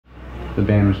the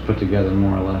band was put together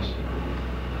more or less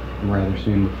rather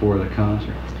soon before the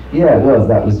concert. Yeah, it was.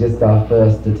 That was just our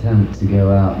first attempt to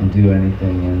go out and do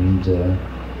anything, and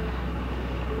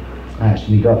I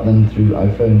actually got them through. I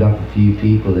phoned up a few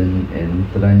people in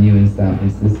that I knew in San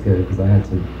Francisco, because I had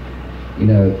to, you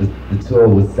know, the tour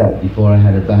was set before I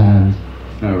had a band.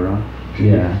 Oh, right.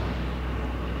 Yeah.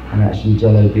 And actually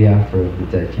Jello Biafra of the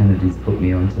Dead Kennedys put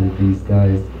me onto these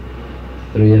guys.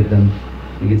 3 of them,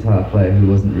 the guitar player who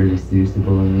wasn't really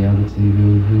suitable, and the other 2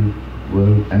 who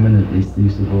were eminently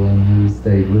suitable and who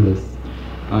stayed with us.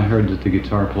 I heard that the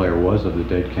guitar player was of the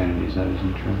Dead Kennedys. That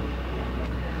isn't true.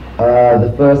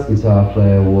 The first guitar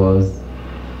player was.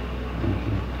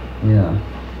 Yeah.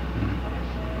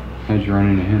 How'd you run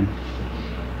into him?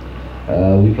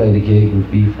 We played a gig with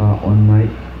Beefheart one night.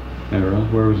 Oh, really?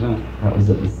 Where was that? That was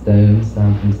at the Stone,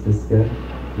 San Francisco.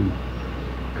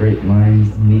 Great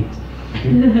minds meet.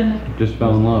 Just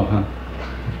fell in love, huh?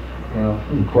 Well,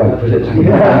 Didn't quite put it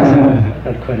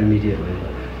not quite immediately,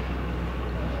 but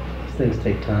these things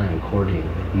take time, courting.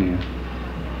 Yeah.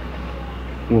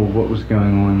 Well, what was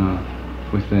going on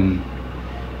within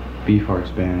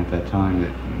Beefheart's band at that time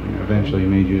that eventually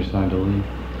made you decide to leave?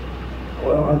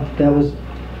 Well, that was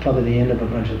probably the end of a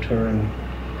bunch of touring.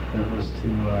 It was to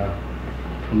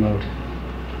promote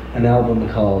an album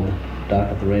called Dock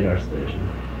at the Radar Station,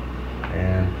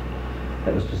 and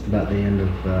that was just about the end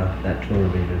of that tour.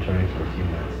 We'd been touring for a few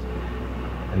months,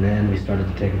 and then we started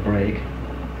to take a break,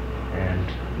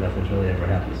 and nothing's really ever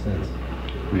happened since.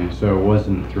 Yeah, so it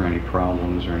wasn't through any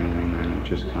problems or anything, then it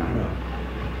just kind of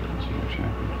that's what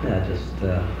happened. Yeah, just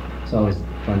it's always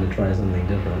fun to try something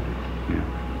different. Yeah.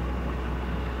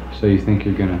 So you think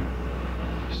you're gonna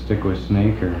stick with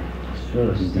Snake, or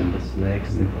Sure, stick with Snake,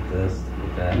 stick with this, stick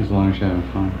with that. as long as you're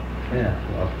having fun? Yeah,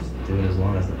 well, just do it as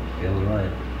long as it feels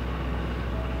right.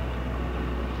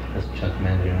 As Chuck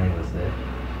Mangione would say.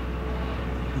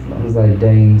 As long as I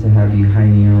deign to have you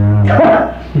hanging around.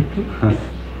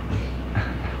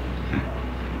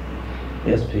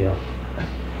 Yes, PL.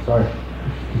 Sorry.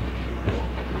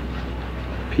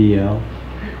 PL?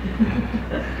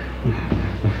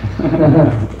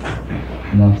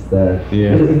 Enough said.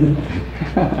 Yeah.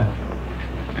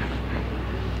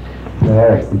 So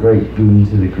Eric's a great boon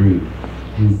to the group.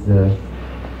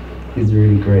 He's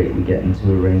really great. We get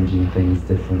into arranging things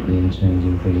differently and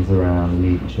changing things around, and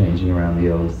even changing around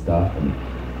the old stuff, and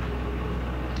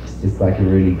it's just like a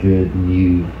really good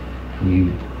new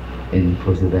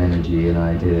input of energy and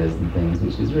ideas and things,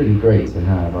 which is really great to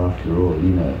have after all, you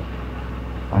know.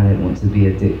 I don't want to be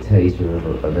a dictator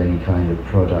of any kind of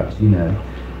product, you know.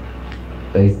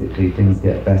 Basically things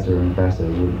get better and better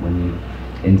when you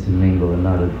intermingle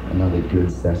another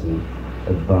good set of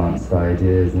advanced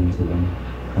ideas into them.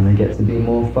 And they get to be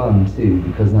more fun too,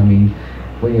 because I mean,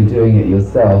 when you're doing it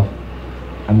yourself,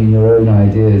 I mean, your own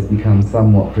ideas become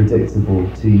somewhat predictable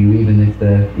to you, even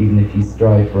if you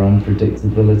strive for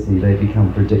unpredictability, they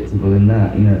become predictable in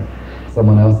that, you know.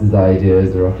 Someone else's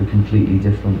ideas are off a completely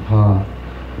different path,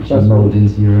 which you mold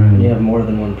into your own. When you have more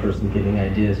than one person giving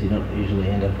ideas, you don't usually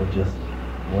end up with just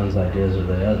one's ideas or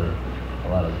the other. A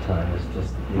lot of the time, it's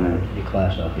just, you know, you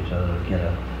clash off each other and get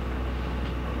a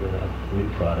new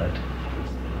product.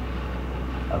 It's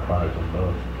a product of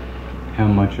both. How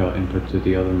much input did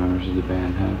the other members of the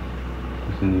band have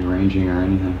within the arranging or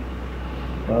anything?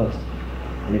 Well,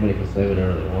 anybody can say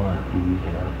whatever they want, Mm-hmm.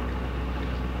 you know.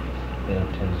 They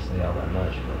don't tend to say all that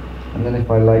much, but And then if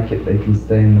I like it, they can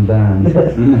stay in the band.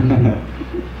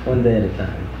 one day at a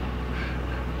time.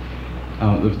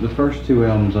 The first 2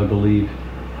 albums, I believe,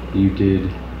 you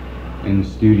did in the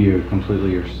studio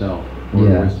completely yourself, or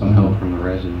Yeah. with some help from the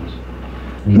residents.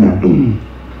 Yeah.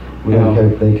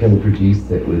 They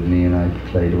co-produced it with me, and I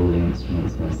played all the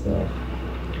instruments myself.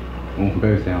 Well,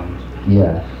 both albums.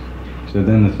 Yeah. So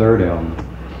then the third album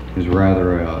is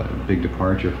rather a big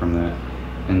departure from that,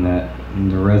 in that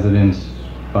the residents,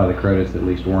 by the credits at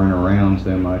least, weren't around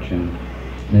so much, and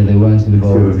No, they weren't the 2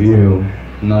 involved. of you,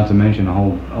 not to mention a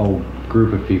whole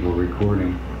group of people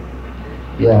recording.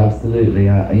 Yeah, absolutely.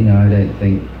 I don't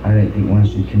think one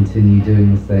should continue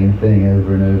doing the same thing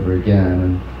over and over again.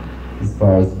 And as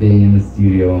far as being in the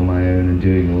studio on my own and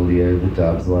doing all the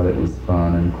overdubs, while it was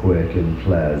fun and quick and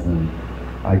pleasant,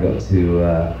 I got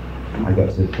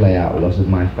to play out a lot of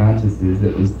my fantasies.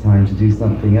 It was time to do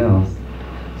something else.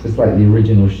 Just like the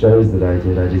original shows that I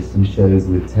did some shows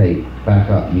with tape,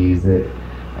 backup music,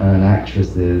 and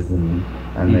actresses, and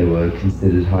they were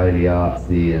considered highly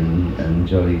artsy and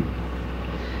jolly,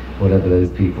 whatever those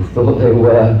people thought they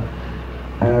were.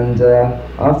 And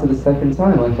after the second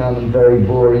time, I found them very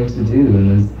boring to do,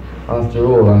 and after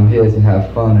all, I'm here to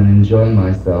have fun and enjoy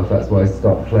myself. That's why I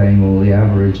stopped playing all the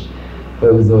average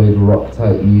bozoid rock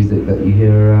type music that you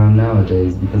hear around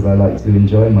nowadays, because I like to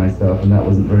enjoy myself, and that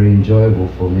wasn't very enjoyable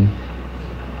for me.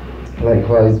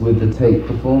 Likewise with the tape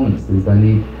performances, I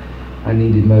need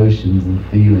emotions and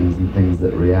feelings and things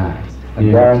that react. A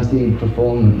guaranteed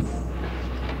performance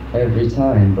every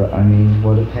time, but I mean,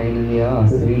 what a pain in the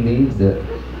ass. Who needs it?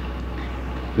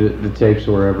 The tapes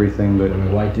were everything, but I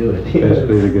mean, why do it?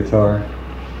 basically the guitar.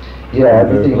 Yeah,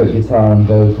 everything but guitar and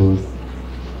vocals.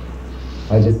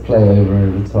 I just play over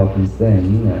the top and sing,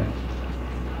 you know.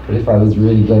 But if I was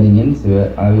really getting into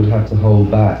it, I would have to hold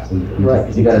back to Right,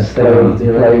 just you gotta stay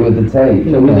play with the tape.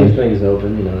 You know, we leave things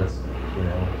open, you know, that's,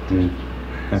 Mm.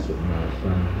 it's not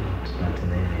fun,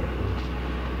 spontaneity.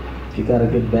 If you got a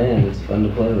good band, it's fun to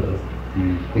play with.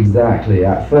 Mm. Exactly.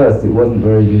 At first, it wasn't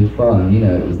very good fun. You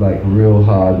know, it was like real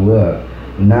hard work.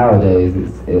 Nowadays,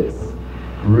 it's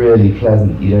really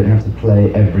pleasant. You don't have to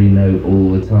play every note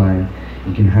all the time.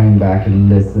 You can hang back and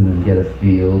listen and get a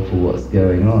feel for what's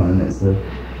going on, and it's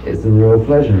a real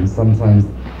pleasure. And sometimes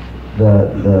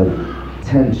the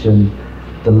tension,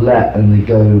 the let and the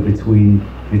go between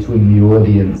the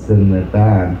audience and the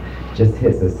band just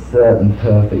hits a certain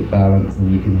perfect balance,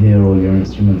 and you can hear all your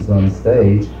instruments on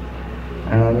stage.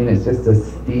 And I mean, it's just a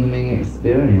steaming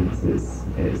experience.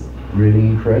 It's really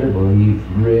incredible. You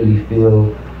really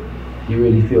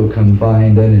feel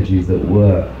combined energies at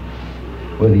work,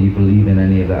 whether you believe in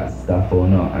any of that stuff or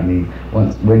not. I mean,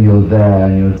 when you're there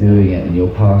and you're doing it and you're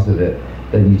part of it,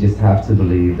 then you just have to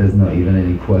believe. There's not even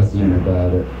any question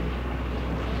about it.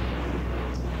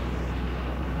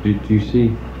 Do you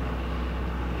see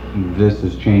this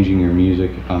as changing your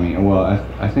music? I mean, well,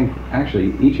 I think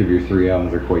actually each of your 3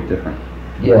 albums are quite different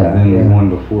than the one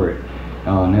before it.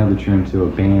 Now that you're into a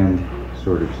band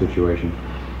sort of situation,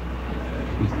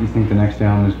 you think the next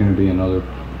album is going to be another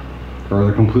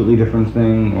completely different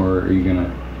thing, or are you going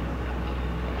to...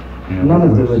 None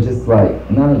of them are just like,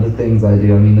 none of the things I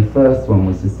do. I mean, the first one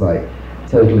was just like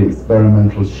totally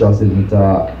experimental, shot in the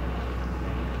dark,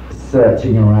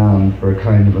 searching around for a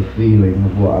kind of a feeling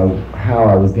of how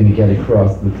I was going to get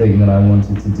across the thing that I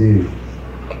wanted to do.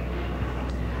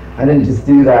 I didn't just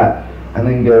do that and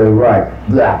then go, right,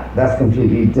 that's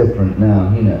completely different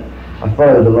now, you know. I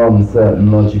followed along a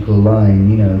certain logical line,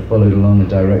 you know, followed along the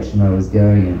direction I was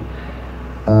going in.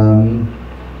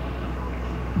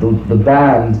 The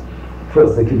band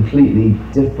puts a completely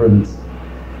different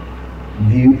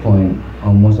viewpoint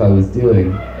on what I was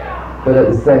doing, but at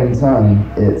the same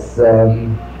time, it's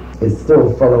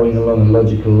still following along a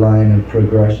logical line of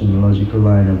progression, a logical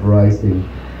line of writing,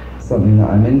 something that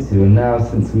I'm into. And now,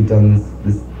 since we've done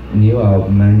this new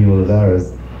album, Manual of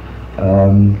Errors,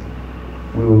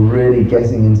 we were really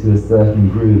getting into a certain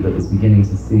groove that was beginning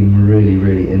to seem really,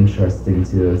 really interesting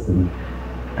to us, and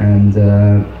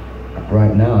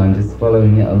right now I'm just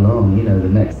following it along. You know, the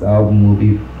next album will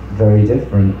be very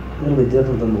different. It'll be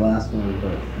different than the last one,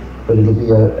 but it'll be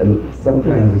some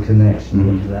kind of a connection.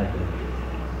 Mm-hmm. Exactly.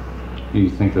 Do you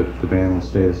think that the band will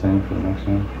stay the same for the next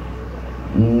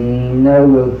one? No,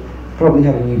 we'll probably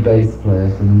have a new bass player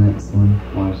for the next one.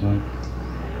 Why is that?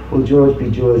 Well, George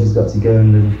has got to go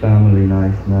and live a family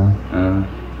life now.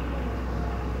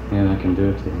 Yeah, that can do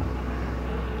it to you.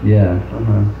 Yeah,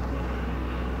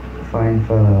 fine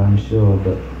fellow, I'm sure,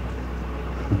 but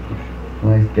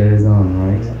life goes on,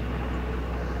 right?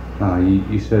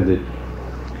 You said that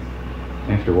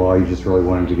after a while you just really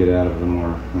wanted to get out of the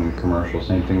more commercial,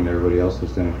 same thing that everybody else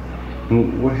was doing.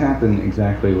 And what happened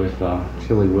exactly with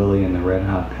Chili Willy and the Red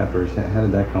Hot Peppers? How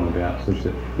did that come about? Such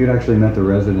that you'd actually met the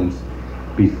Residents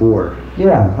before.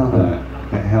 Yeah.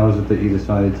 How is it that you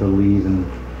decided to leave and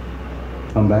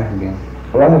come back again?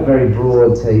 Well, I have very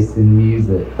broad taste in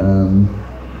music.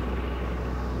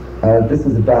 This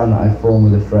was a band that I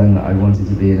formed with a friend that I wanted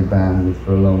to be in a band with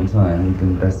for a long time. We've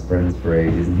been best friends for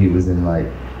ages, and he was in like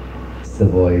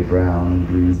Savoy Brown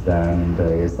blues band and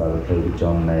various other played with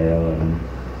John Mayall and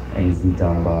Ainsley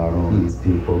Dunbar and all these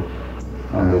people.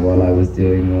 While I was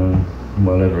doing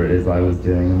whatever it is I was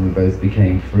doing, and we both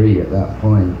became free at that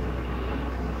point.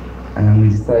 And we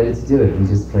decided to do it. We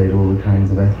just played all the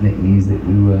kinds of ethnic music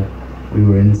we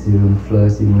were into and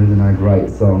flirting with, and I'd write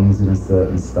songs in a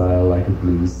certain style, like a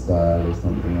blues style or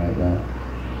something like that.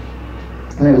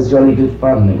 And it was jolly good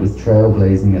fun. It was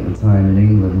trailblazing at the time in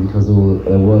England, because all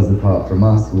there was apart from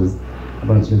us was a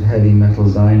bunch of heavy metal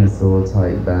dinosaur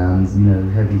type bands, you know,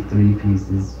 heavy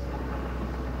 3-pieces.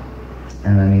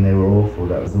 And I mean, they were awful.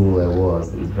 That was all there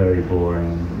was. It was very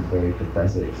boring and very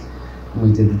pathetic. And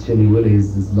we did the Chili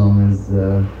Willies as long as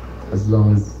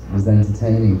was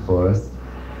entertaining for us,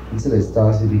 until it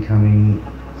started becoming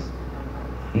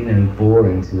you know,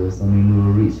 boring to us. I mean, we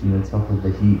were reaching the top of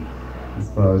the heap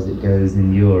as far as it goes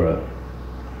in Europe,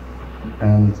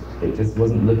 and it just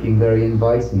wasn't looking very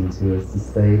inviting to us to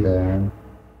stay there.